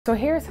So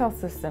Harris Health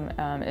System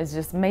is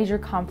just a major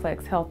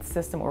complex health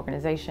system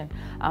organization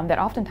that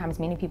oftentimes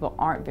many people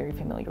aren't very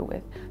familiar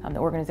with. The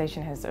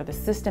organization has, or the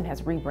system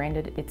has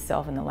rebranded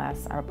itself in the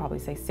last, I would probably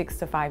say 6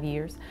 to 5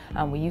 years.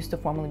 We used to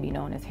formerly be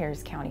known as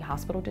Harris County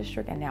Hospital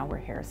District, and now we're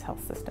Harris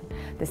Health System.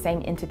 The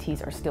same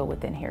entities are still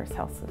within Harris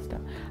Health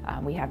System.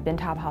 We have Ben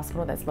Taub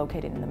Hospital that's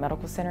located in the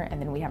medical center,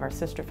 and then we have our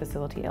sister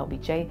facility,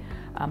 LBJ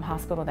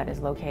Hospital, that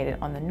is located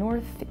on the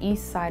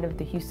northeast side of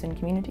the Houston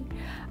community.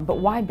 But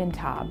why Ben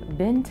Taub?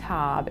 Ben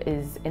Taub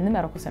is in the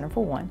medical center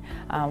for one.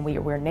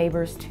 We're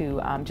neighbors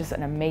to just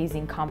an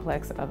amazing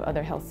complex of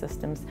other health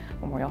systems,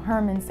 Memorial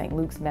Hermann, St.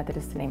 Luke's,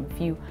 Methodist, to name a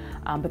few,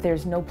 but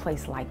there's no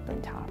place like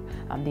Ben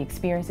Taub. The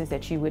experiences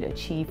that you would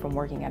achieve from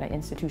working at an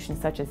institution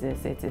such as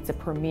this, it's a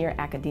premier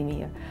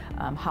academia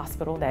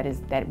hospital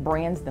that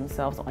brands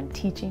themselves on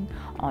teaching,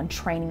 on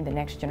training the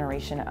next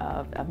generation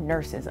of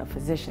nurses, of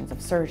physicians,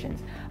 of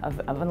surgeons, of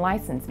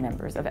unlicensed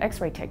members, of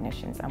x-ray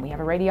technicians. We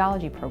have a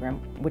radiology program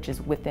which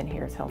is within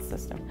Harris Health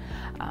System.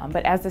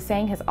 But as the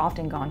saying has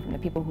often gone from the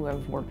people who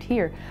have worked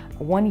here,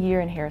 1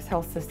 year in Harris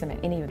Health System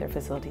at any of their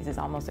facilities is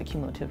almost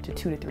accumulative to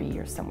 2 to 3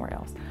 years somewhere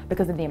else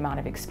because of the amount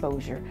of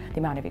exposure, the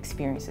amount of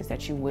experiences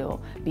that you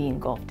will be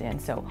engulfed in.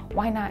 So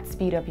why not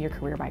speed up your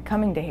career by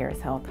coming to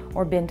Harris Health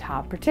or Ben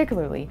Taub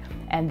particularly,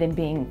 and then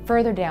being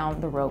further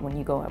down the road when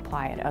you go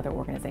apply at other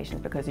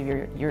organizations, because of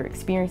your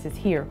experiences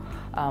here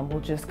will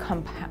just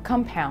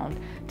compound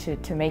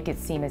to make it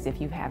seem as if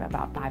you have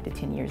about 5 to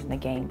 10 years in the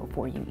game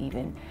before you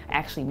even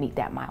actually meet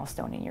that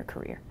milestone in your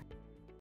career.